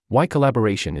Why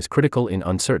collaboration is critical in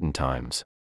uncertain times.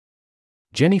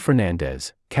 Jenny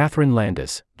Fernandez, Catherine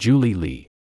Landis, Julie Lee.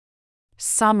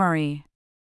 Summary.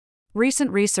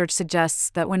 Recent research suggests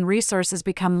that when resources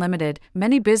become limited,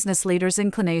 many business leaders'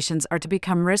 inclinations are to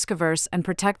become risk-averse and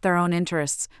protect their own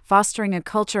interests, fostering a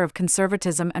culture of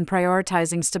conservatism and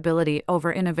prioritizing stability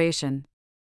over innovation.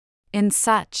 In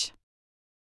such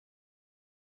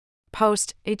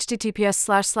post,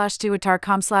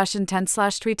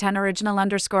 https://twitter.com/intent/tweet10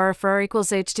 original_refer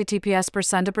equals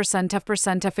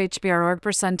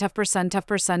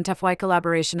https://fhbr.org%f%f%f why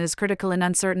collaboration is critical in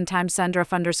uncertain times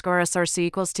sandref_src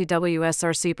equals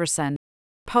twsrc%.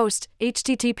 Post,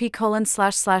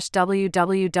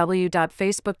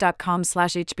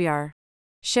 http://www.facebook.com/hbr.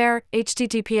 Share,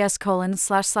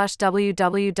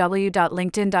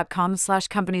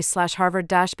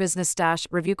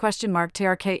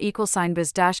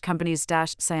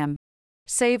 https://www.linkedin.com/companies/harvard-business-review?trk=biz-companies-sam.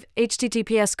 Save,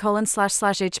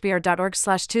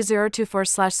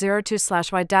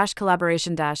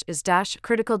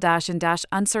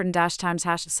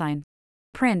 https://hbr.org/2024/0//is-critical-in-uncertain-times #.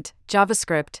 Print,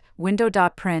 JavaScript,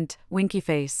 window.print,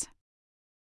 winkyface.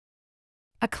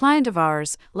 A client of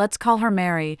ours, let's call her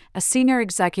Mary, a senior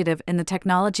executive in the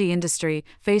technology industry,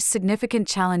 faced significant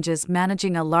challenges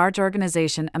managing a large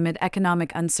organization amid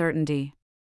economic uncertainty.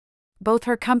 Both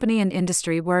her company and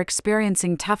industry were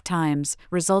experiencing tough times,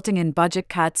 resulting in budget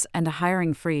cuts and a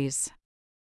hiring freeze.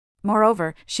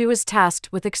 Moreover, she was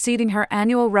tasked with exceeding her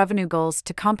annual revenue goals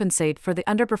to compensate for the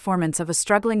underperformance of a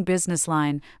struggling business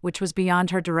line, which was beyond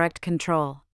her direct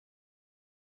control.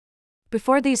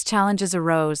 Before these challenges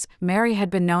arose, Mary had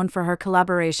been known for her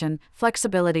collaboration,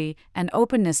 flexibility, and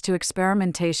openness to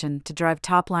experimentation to drive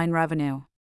top-line revenue.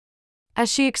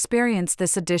 As she experienced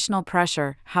this additional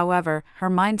pressure, however, her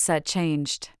mindset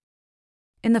changed.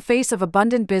 In the face of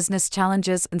abundant business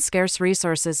challenges and scarce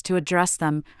resources to address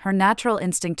them, her natural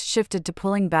instinct shifted to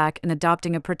pulling back and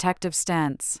adopting a protective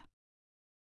stance.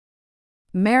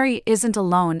 Mary isn't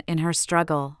alone in her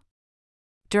struggle.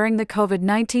 During the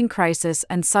COVID-19 crisis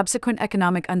and subsequent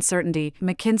economic uncertainty,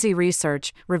 McKinsey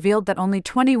research revealed that only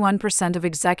 21% of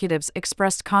executives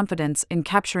expressed confidence in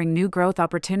capturing new growth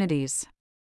opportunities.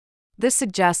 This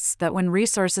suggests that when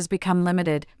resources become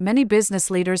limited, many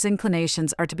business leaders'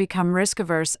 inclinations are to become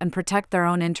risk-averse and protect their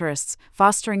own interests,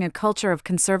 fostering a culture of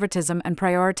conservatism and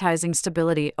prioritizing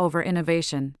stability over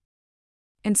innovation.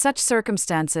 In such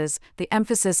circumstances, the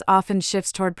emphasis often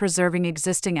shifts toward preserving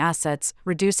existing assets,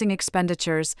 reducing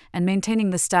expenditures, and maintaining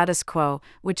the status quo,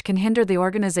 which can hinder the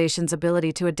organization's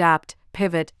ability to adapt,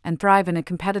 pivot, and thrive in a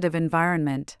competitive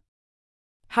environment.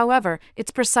 However, it's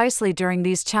precisely during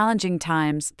these challenging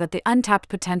times that the untapped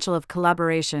potential of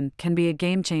collaboration can be a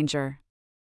game-changer.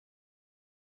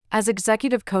 As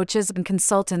executive coaches and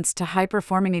consultants to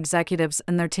high-performing executives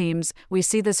and their teams, we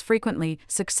see this frequently.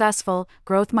 Successful,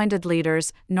 growth-minded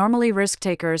leaders, normally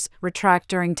risk-takers, retract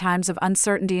during times of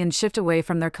uncertainty and shift away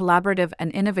from their collaborative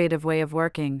and innovative way of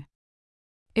working.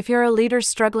 If you're a leader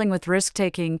struggling with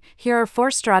risk-taking, here are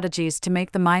 4 strategies to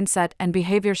make the mindset and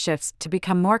behavior shifts to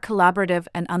become more collaborative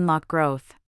and unlock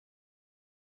growth.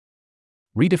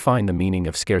 Redefine the meaning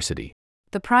of scarcity.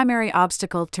 The primary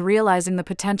obstacle to realizing the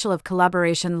potential of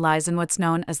collaboration lies in what's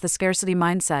known as the scarcity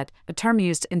mindset, a term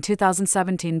used in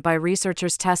 2017 by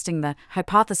researchers testing the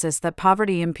hypothesis that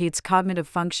poverty impedes cognitive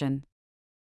function.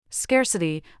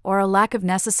 Scarcity, or a lack of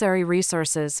necessary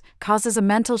resources, causes a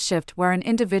mental shift where an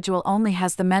individual only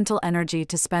has the mental energy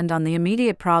to spend on the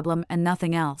immediate problem and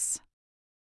nothing else.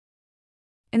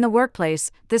 In the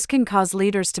workplace, this can cause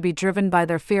leaders to be driven by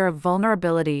their fear of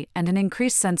vulnerability and an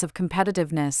increased sense of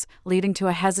competitiveness, leading to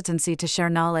a hesitancy to share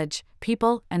knowledge,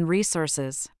 people, and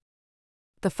resources.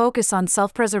 The focus on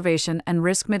self-preservation and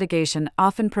risk mitigation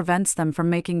often prevents them from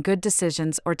making good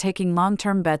decisions or taking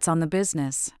long-term bets on the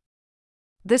business.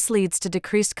 This leads to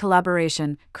decreased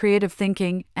collaboration, creative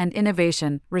thinking, and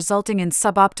innovation, resulting in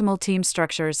suboptimal team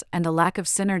structures and a lack of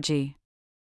synergy.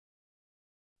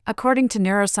 According to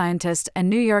neuroscientist and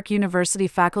New York University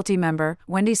faculty member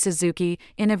Wendy Suzuki,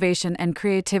 innovation and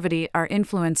creativity are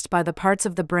influenced by the parts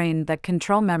of the brain that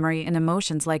control memory and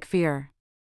emotions like fear.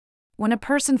 When a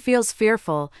person feels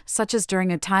fearful, such as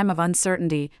during a time of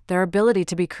uncertainty, their ability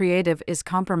to be creative is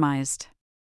compromised.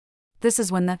 This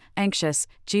is when the anxious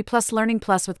G plus learning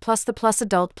plus with plus the plus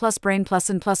adult plus brain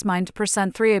plus and plus mind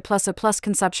percent 3a plus a plus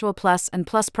conceptual plus and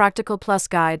plus practical plus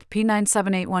guide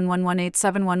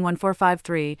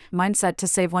P9781118711453 mindset to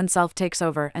save oneself takes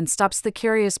over and stops the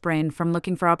curious brain from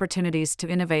looking for opportunities to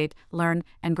innovate, learn,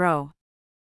 and grow.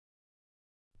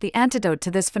 The antidote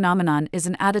to this phenomenon is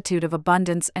an attitude of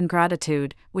abundance and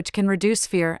gratitude, which can reduce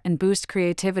fear and boost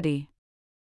creativity.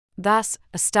 Thus,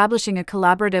 establishing a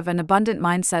collaborative and abundant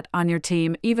mindset on your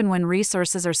team, even when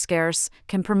resources are scarce,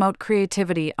 can promote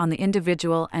creativity on the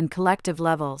individual and collective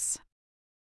levels.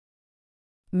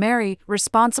 Mary,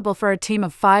 responsible for a team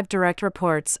of 5 direct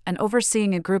reports and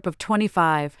overseeing a group of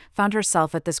 25, found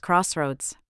herself at this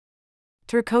crossroads.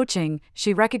 Through coaching,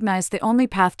 she recognized the only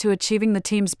path to achieving the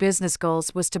team's business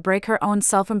goals was to break her own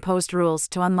self-imposed rules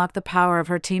to unlock the power of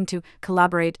her team to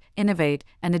collaborate, innovate,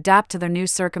 and adapt to their new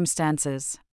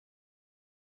circumstances.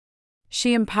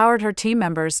 She empowered her team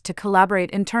members to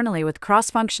collaborate internally with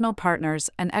cross-functional partners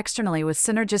and externally with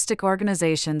synergistic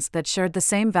organizations that shared the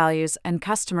same values and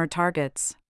customer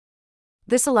targets.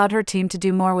 This allowed her team to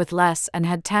do more with less and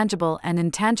had tangible and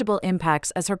intangible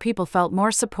impacts as her people felt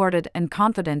more supported and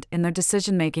confident in their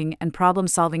decision-making and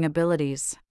problem-solving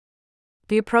abilities.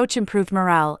 The approach improved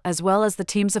morale as well as the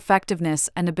team's effectiveness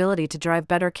and ability to drive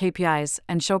better KPIs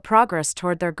and show progress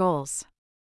toward their goals.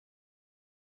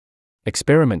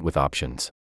 Experiment with options.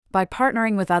 By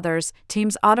partnering with others,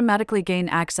 teams automatically gain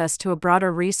access to a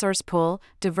broader resource pool,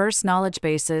 diverse knowledge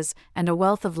bases, and a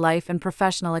wealth of life and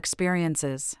professional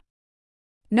experiences.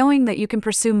 Knowing that you can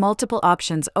pursue multiple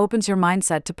options opens your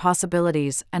mindset to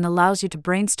possibilities and allows you to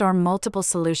brainstorm multiple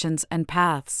solutions and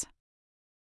paths.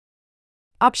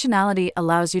 Optionality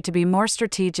allows you to be more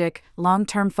strategic,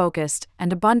 long-term focused,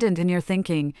 and abundant in your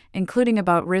thinking, including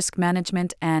about risk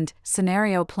management and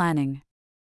scenario planning.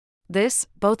 This,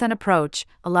 both an approach,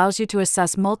 allows you to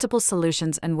assess multiple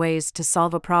solutions and ways to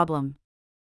solve a problem.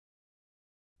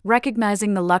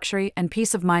 Recognizing the luxury and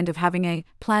peace of mind of having a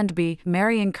plan B,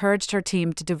 Mary encouraged her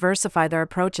team to diversify their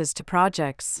approaches to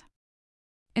projects.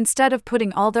 Instead of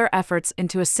putting all their efforts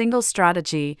into a single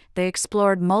strategy, they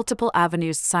explored multiple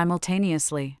avenues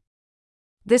simultaneously.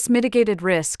 This mitigated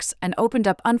risks and opened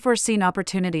up unforeseen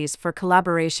opportunities for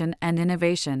collaboration and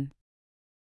innovation.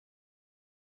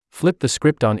 Flip the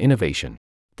script on innovation.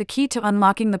 The key to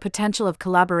unlocking the potential of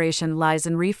collaboration lies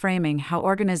in reframing how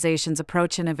organizations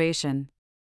approach innovation.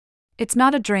 It's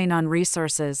not a drain on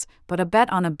resources, but a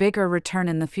bet on a bigger return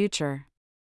in the future.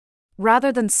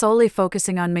 Rather than solely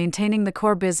focusing on maintaining the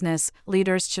core business,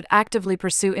 leaders should actively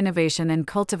pursue innovation and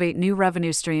cultivate new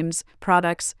revenue streams,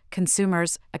 products,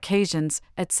 consumers, occasions,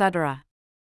 etc.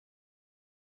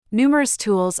 Numerous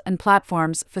tools and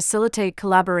platforms facilitate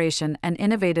collaboration and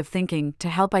innovative thinking to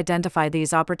help identify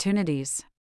these opportunities.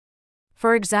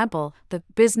 For example, the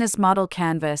Business Model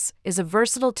Canvas is a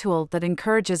versatile tool that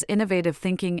encourages innovative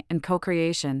thinking and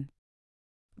co-creation.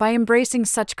 By embracing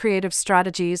such creative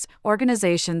strategies,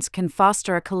 organizations can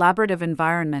foster a collaborative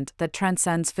environment that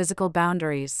transcends physical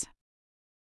boundaries.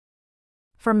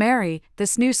 For Mary,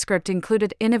 this new script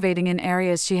included innovating in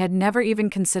areas she had never even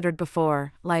considered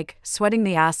before, like sweating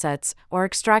the assets or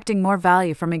extracting more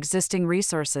value from existing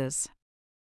resources.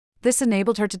 This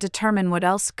enabled her to determine what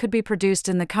else could be produced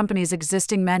in the company's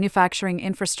existing manufacturing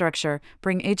infrastructure,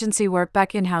 bring agency work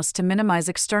back in-house to minimize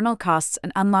external costs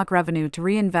and unlock revenue to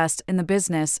reinvest in the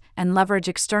business, and leverage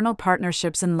external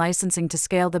partnerships and licensing to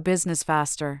scale the business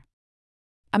faster.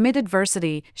 Amid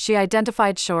adversity, she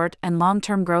identified short- and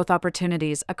long-term growth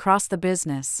opportunities across the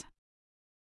business.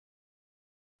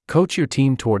 Coach your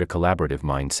team toward a collaborative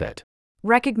mindset.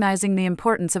 Recognizing the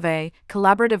importance of a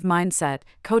collaborative mindset,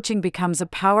 coaching becomes a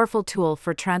powerful tool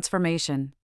for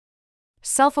transformation.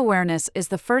 Self-awareness is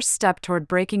the first step toward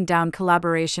breaking down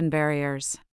collaboration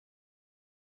barriers.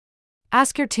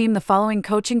 Ask your team the following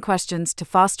coaching questions to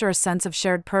foster a sense of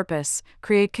shared purpose,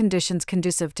 create conditions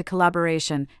conducive to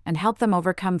collaboration, and help them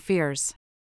overcome fears.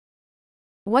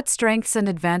 What strengths and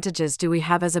advantages do we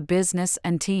have as a business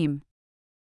and team?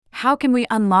 How can we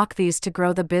unlock these to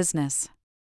grow the business?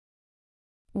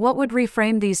 What would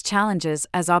reframe these challenges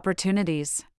as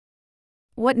opportunities?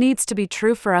 What needs to be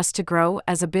true for us to grow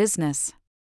as a business?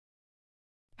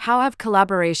 How have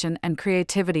collaboration and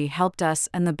creativity helped us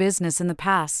and the business in the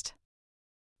past?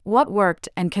 What worked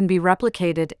and can be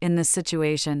replicated in this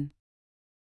situation?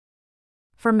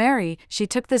 For Mary, she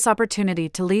took this opportunity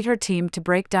to lead her team to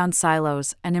break down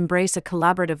silos and embrace a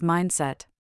collaborative mindset.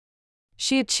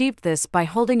 She achieved this by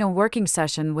holding a working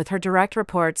session with her direct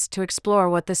reports to explore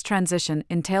what this transition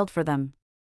entailed for them.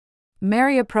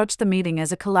 Mary approached the meeting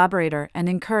as a collaborator and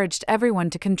encouraged everyone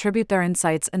to contribute their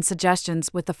insights and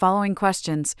suggestions with the following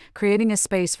questions, creating a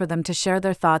space for them to share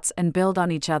their thoughts and build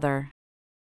on each other.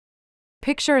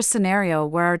 Picture a scenario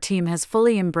where our team has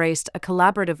fully embraced a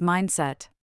collaborative mindset.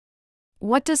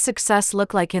 What does success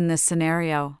look like in this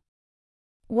scenario?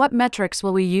 What metrics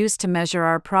will we use to measure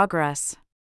our progress?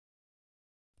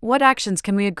 What actions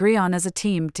can we agree on as a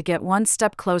team to get one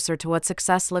step closer to what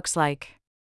success looks like?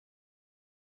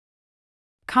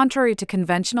 Contrary to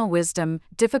conventional wisdom,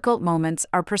 difficult moments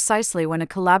are precisely when a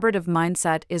collaborative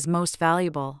mindset is most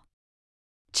valuable.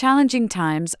 Challenging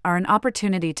times are an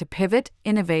opportunity to pivot,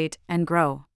 innovate, and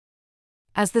grow.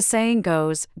 As the saying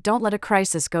goes, don't let a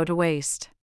crisis go to waste.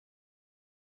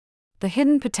 The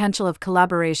hidden potential of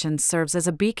collaboration serves as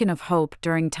a beacon of hope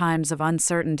during times of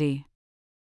uncertainty.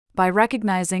 By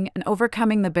recognizing and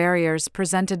overcoming the barriers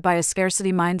presented by a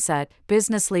scarcity mindset,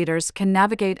 business leaders can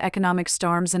navigate economic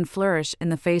storms and flourish in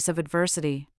the face of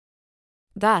adversity.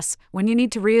 Thus, when you need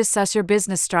to reassess your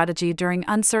business strategy during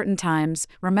uncertain times,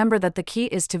 remember that the key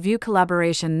is to view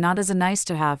collaboration not as a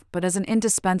nice-to-have but as an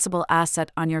indispensable asset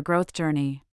on your growth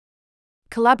journey.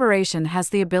 Collaboration has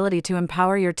the ability to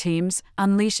empower your teams,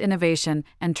 unleash innovation,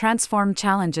 and transform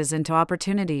challenges into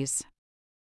opportunities.